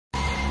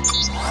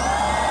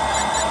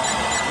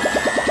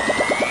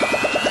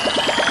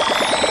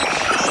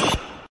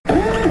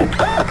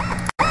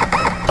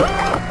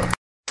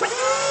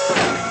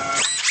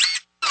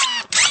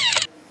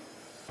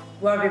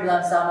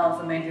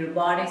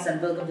Robotics, and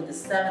welcome to the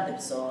 7th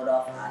episode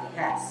of IoT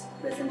Hacks,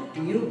 presented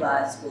to you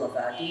by School of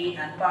IoT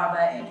and powered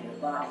by ANTT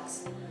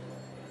Robotics.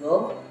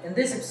 Well, in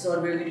this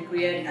episode, we're going to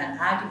create an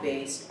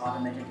IT-based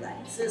automated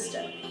lighting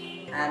system.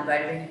 And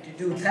why do we need to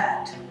do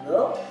that?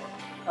 Well,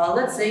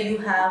 let's say you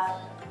have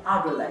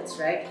outdoor lights,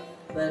 right?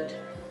 But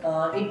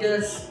it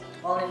does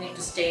only need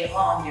to stay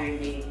on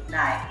during the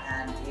night,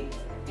 and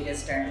it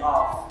is turned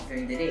off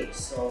during the day.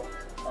 So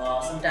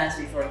sometimes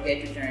we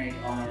forget to turn it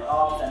on or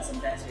off, and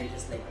sometimes we're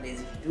just like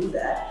lazy to do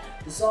that.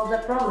 To solve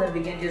that problem,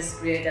 we can just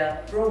create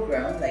a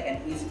program, like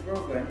an easy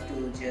program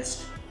to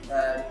just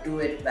do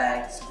it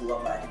by School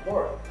of IoT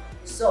board.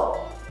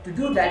 So to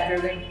do that,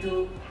 we're going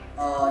to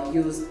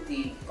use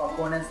the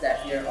components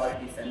that we are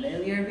already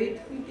familiar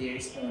with. There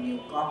is no new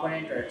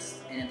component or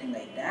anything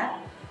like that.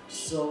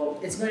 So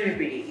it's going to be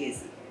pretty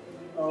easy.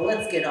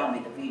 Let's get on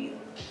with the video.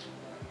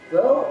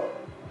 Well,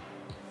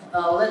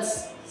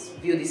 let's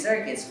view the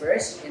circuits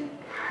first. In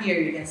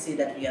here you can see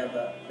that we have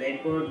a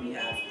breadboard, we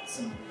have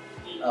some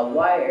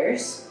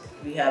wires,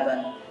 we have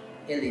an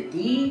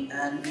LED,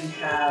 and we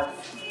have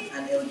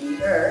an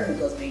LDR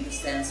because we need to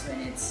sense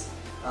when it's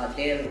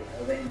day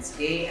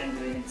and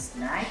when it's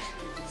night.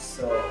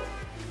 So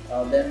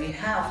then we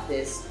have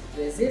this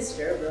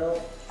resistor.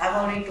 Well, I've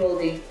already told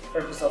the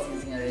purpose of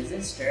using a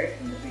resistor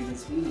in the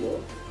previous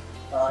video.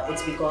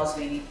 It's because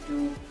we need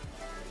to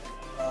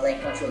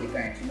like control the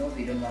current.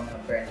 We don't want to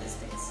burn these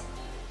things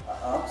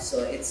up.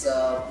 So it's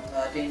a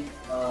 20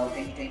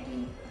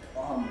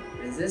 ohm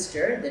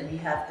resistor. Then we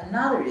have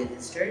another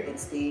resistor.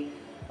 It's the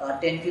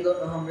 10 kilo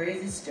ohm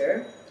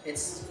resistor.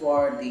 It's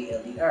for the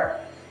LDR.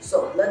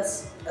 So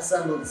let's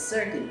assemble the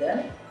circuit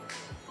then.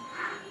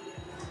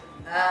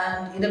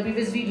 And in the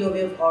previous video, we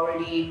have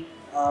already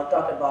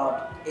talked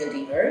about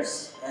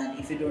LDRs. And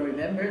if you don't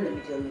remember, let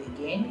me tell you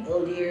again.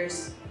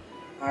 LDRs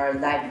are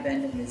light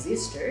dependent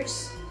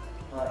resistors.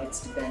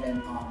 It's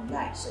dependent on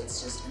light, so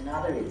it's just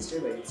another resistor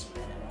but it's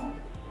dependent on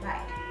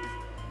light.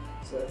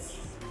 So let's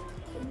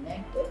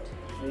connect it.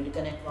 We're going to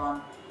connect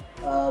one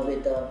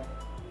with the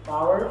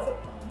power for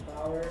common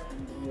power,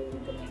 and then we're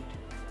going to connect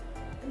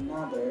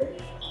another.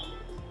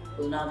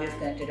 Well, now we have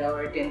connected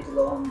our 10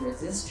 kilo ohm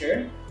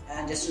resistor,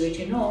 and just to let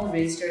you know,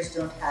 resistors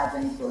don't have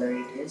any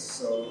polarities,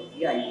 so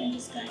yeah, you can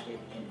just connect it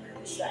in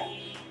either side.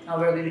 Now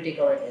we're going to take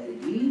our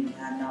LED,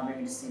 and now we're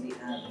going to see the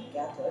anode and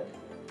cathode.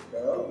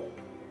 Well,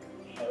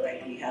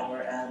 alright, we have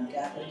our anode and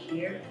cathode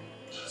here.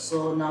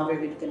 So now we're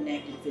going to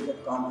connect it with the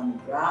common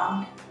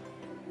ground.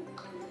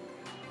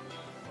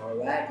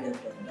 Alright, we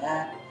have done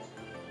that.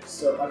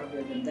 So after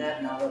we've done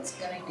that, now let's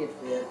connect it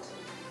with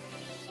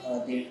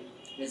the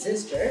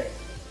resistor.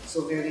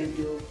 So we're going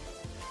to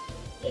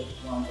take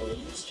one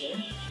resistor.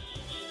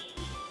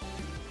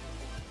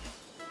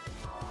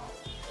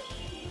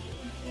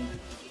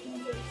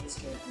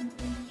 And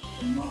then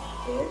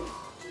connect it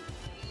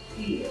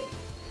here.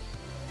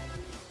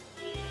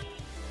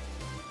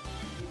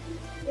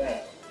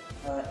 Right.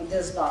 It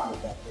does not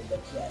look that good,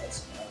 but yeah,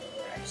 it's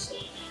alright. So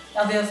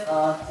now we have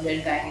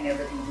then connecting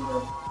everything to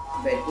the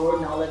breadboard.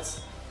 Now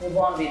let's move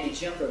on with the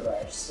jumper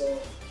wires. So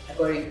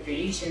according to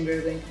tradition,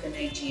 we're going to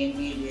connect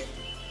GND with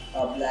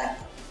a black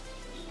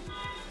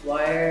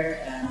wire,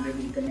 and we're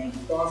going to connect the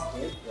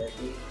positive with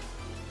the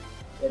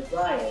red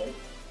wire.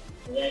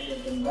 Alright,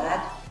 we've done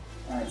that.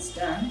 It's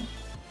done.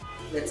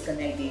 Let's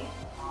connect the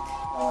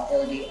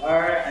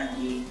LDR and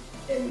the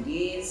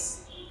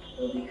LEDs.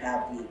 So we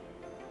have the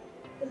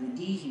LED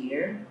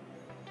here.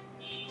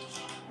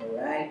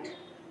 Alright.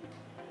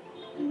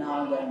 And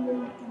now then we're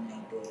going to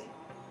connect the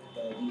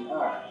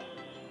LDR.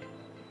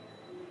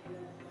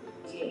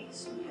 Okay,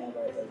 so we have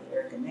our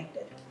LDR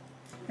connected.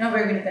 Now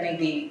we're going to connect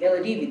the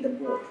LED with the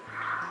board.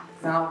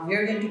 Now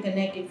we're going to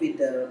connect it with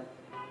the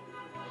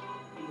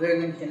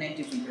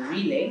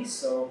relay.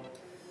 So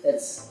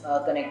let's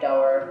connect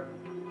our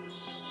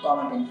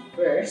common pin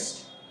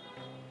first.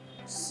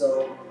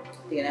 So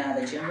take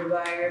another jumper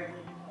wire.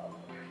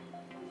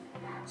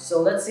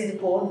 So let's see the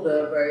code.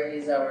 Where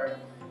is our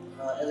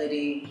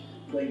LED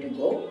going to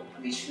go?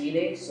 Which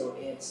relay? So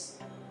it's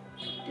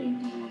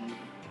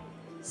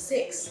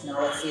 26. Now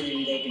let's see the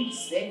relay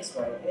 26.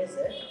 Where is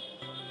it?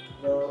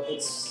 Well,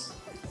 it's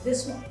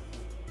this one.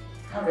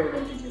 Now we're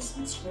going to just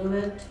unscrew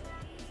it.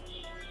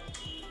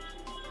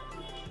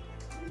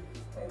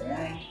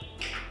 Alright.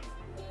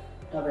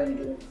 Now we're going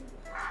to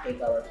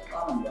take our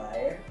common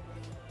wire.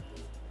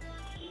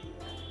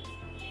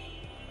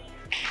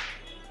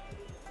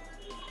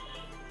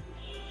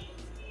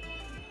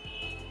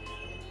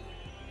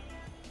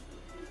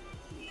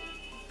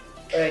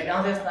 Alright,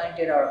 now we've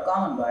connected our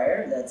common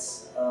wire.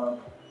 That's 5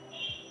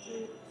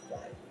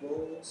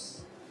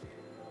 volts.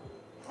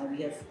 And we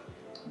have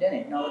done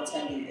it. Now let's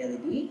connect the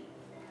LED.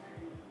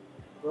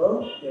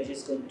 Well, we're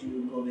just going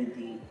to go with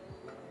the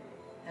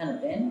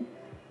anode pin.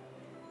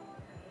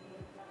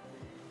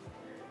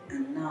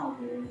 And now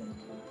we're going to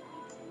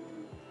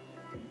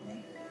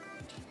connect it.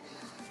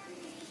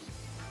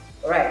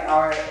 Alright,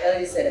 our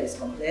LED setup is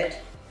complete.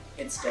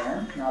 It's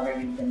done. Now we're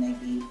going to connect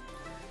the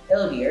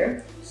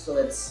LDR. So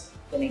let's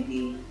connect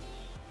the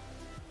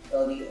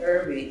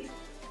LDR with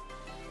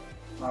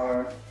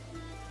our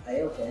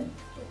IO pin.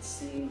 Let's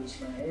see which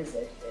one is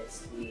it.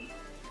 It's the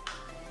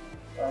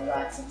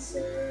light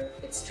sensor.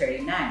 It's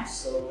 39.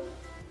 So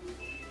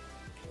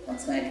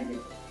what's my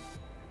digit?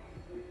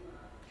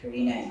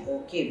 39.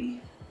 Okay,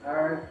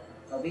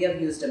 we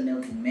have used a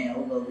male to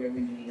male, but we're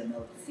going to need a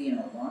male to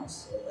female one.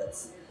 So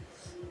let's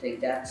take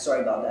that.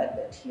 Sorry about that,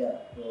 but yeah,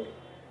 we're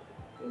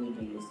going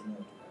to use the male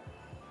to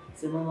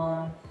female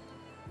one.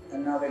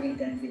 And now we're going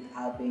to connect with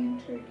our pin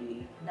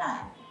 39.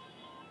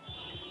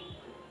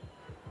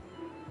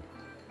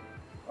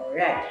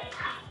 Alright,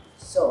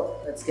 so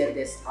let's get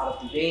this out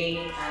of the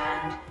way,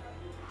 and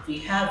we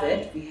have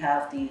it. We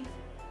have the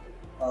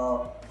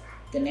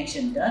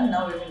connection done.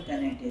 Now we're going to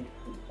connect it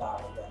to the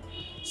power button.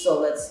 So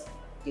let's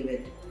give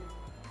it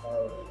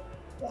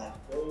 5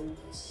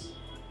 volts.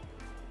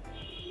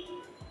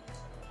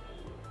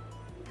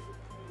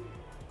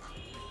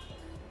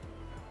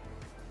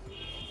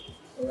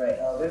 Alright,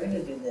 we're going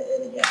to do the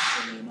LED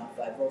actually, not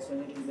 5 volts. We're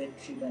going to give it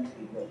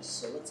 3.3 volts.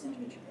 So let's give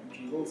it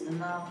 3.3 volts, and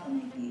now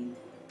connect the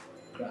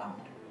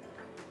ground.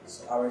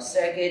 So our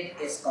circuit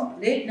is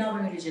complete. Now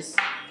we're going to just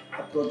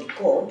upload the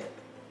code.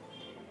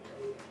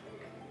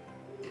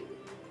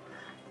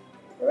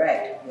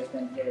 Alright, we've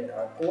completed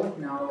our code.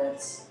 Now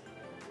let's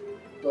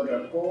load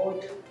our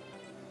code.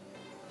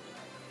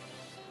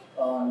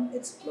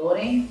 It's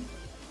loading.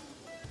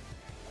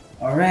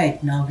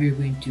 Alright, now we're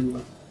going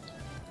to,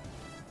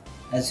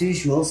 as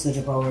usual, set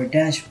up our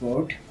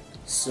dashboard.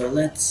 So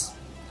let's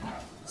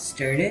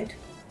start it.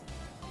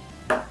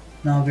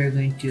 Now we're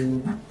going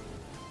to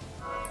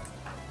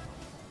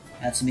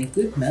add some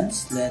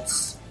equipment.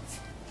 Let's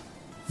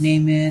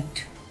name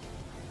it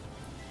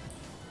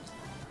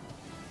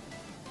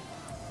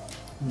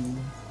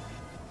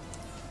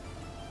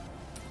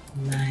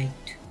light.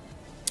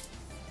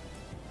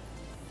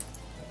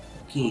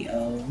 Okay,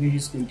 we're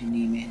just going to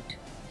name it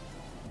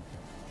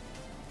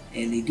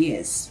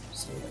LEDs.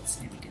 So let's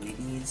name it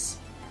LEDs.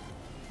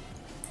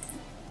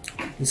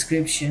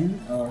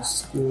 Description: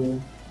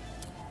 School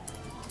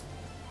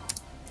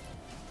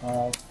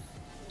of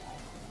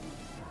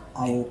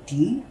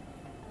IoT.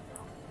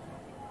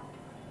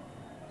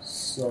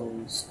 So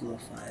School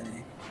of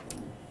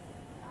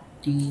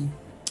IoT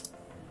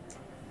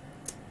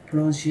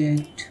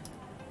project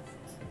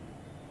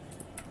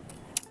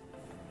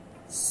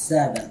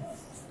 7.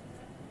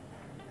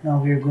 Now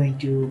we're going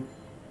to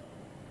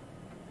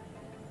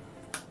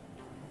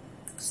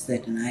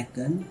select an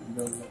icon.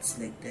 Well, let's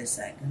select this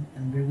icon,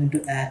 and we're going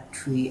to add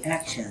 3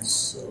 actions.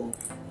 So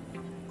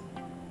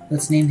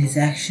let's name these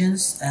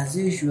actions. As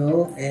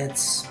usual,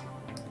 it's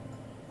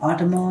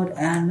auto mode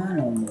and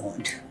manual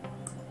mode.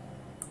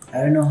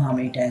 I don't know how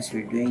many times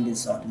we're doing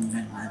this auto mode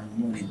and manual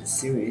mode in the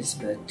series,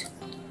 but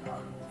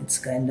it's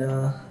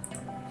kinda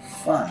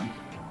fun.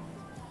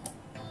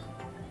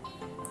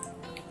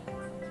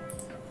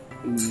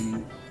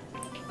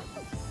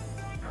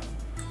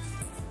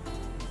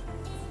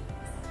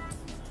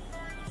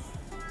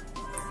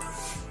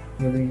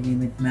 We're going to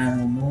name it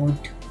manual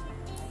mode.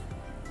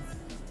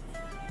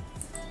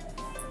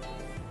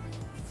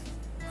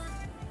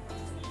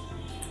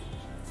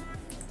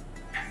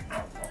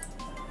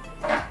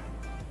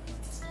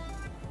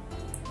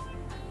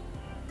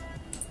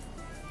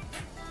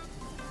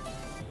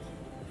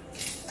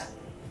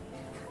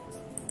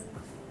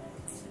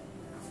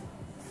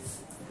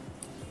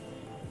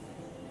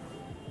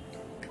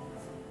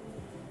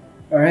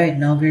 Alright,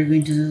 now we're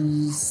going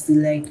to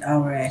select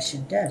our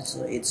action type.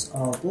 So it's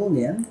all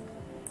boolean.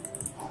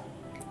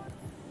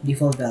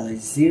 Default value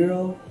is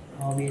 0,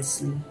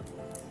 obviously.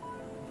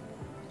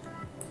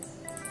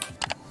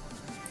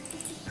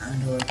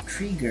 And our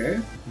trigger,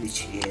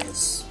 which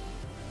is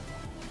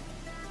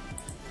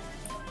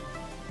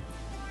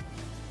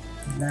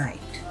light.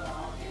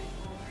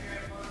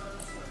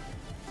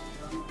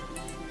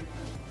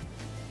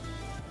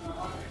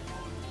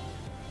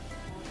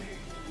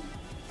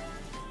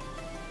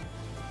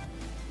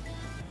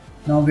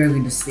 Now we're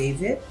going to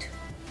save it,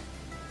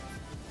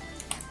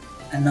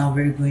 and now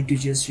we're going to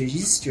just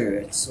register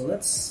it. So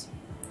let's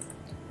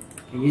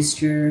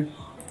register.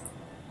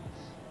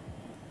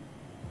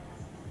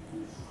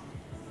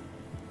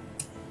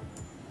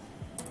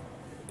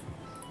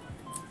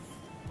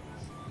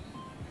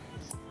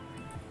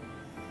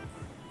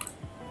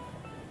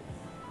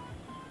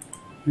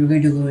 We're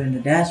going to go in the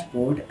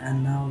dashboard,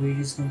 and now we're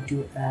just going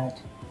to add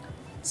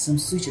some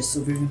switches. So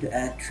we're going to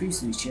add 3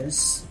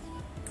 switches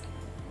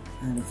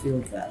and a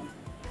field value,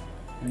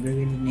 and we're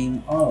going to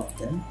name all of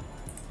them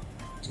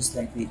just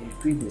like we did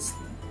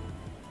previously.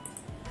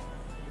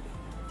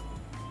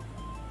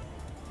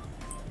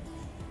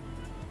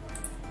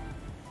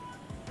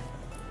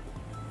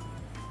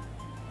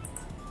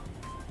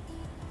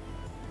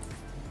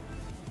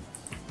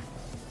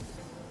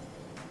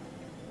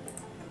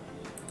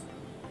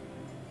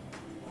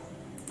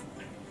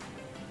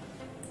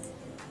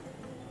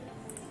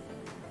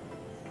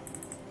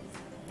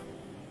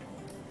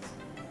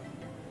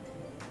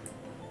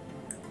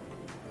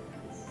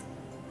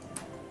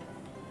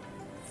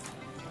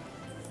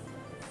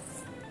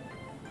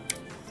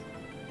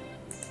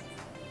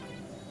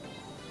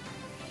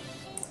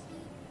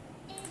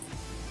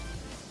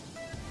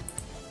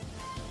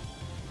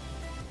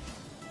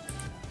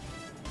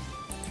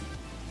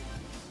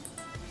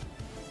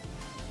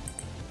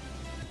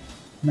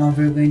 Now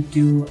we're going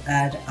to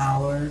add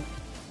our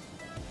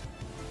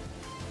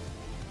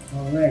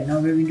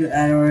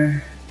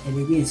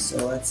LEDs.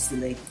 So let's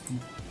select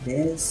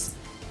this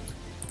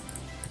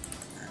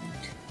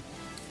and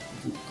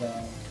we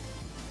call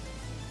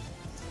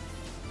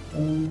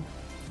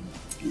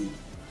OK.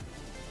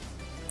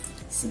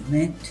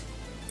 Submit,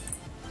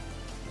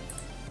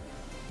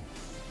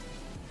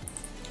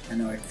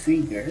 and our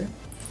trigger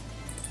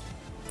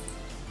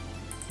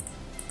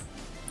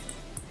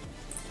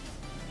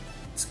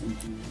it's going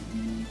to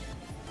need,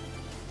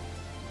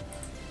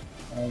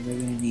 we're going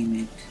to name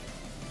it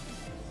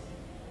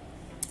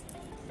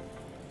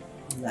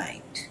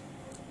light,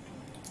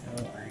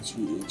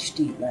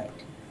 LIGHT, light.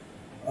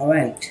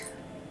 Alright,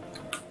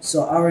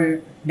 so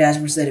our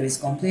dashboard setup is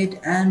complete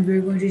and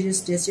we're going to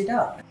just test it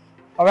out.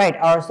 Alright,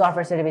 our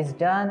software setup is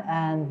done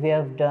and we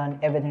have done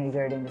everything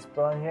regarding this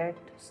project.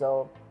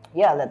 So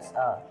yeah, let's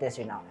test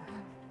it now.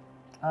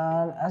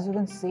 As you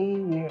can see,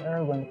 we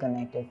are going to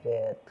connect it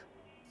with,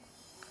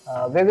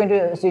 we're going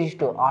to switch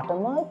to auto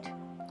mode.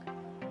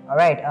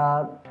 Alright,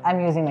 I'm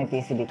using my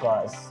PC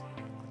because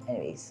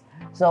anyways.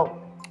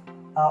 So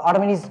auto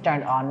mode is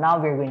turned on. Now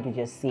we're going to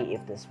just see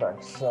if this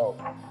works. So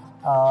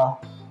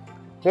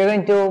we're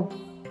going to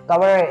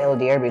cover our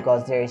LDR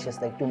because there is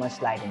just like too much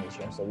light in this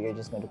room. So we're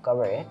just going to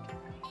cover it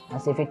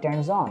and see if it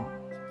turns on.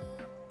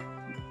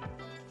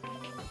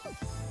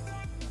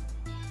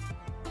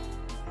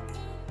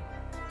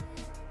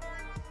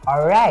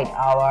 Alright,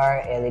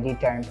 our LED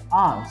turned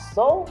on.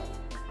 So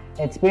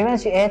it's pretty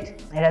much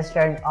it. It has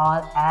turned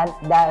on and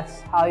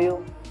that's how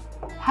you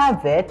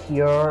have it,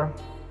 your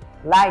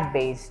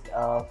light-based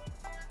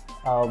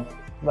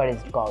what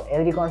is it called,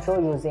 LED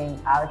control using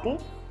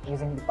IoT,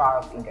 using the power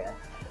of internet.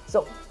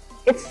 So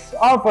it's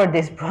all for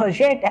this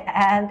project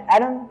and I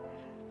don't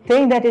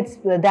think that it's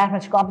that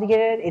much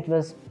complicated. It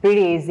was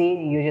pretty easy.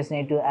 You just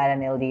need to add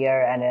an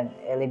LDR and an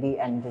LED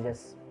and to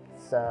just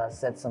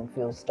set some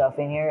few stuff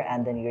in here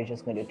and then you're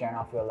just going to turn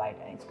off your light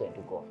and it's going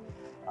to go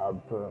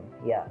boom.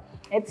 Yeah,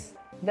 it's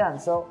done.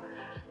 So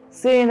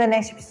see you in the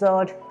next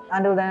episode.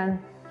 Until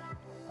then,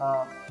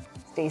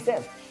 stay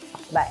safe.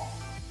 Bye.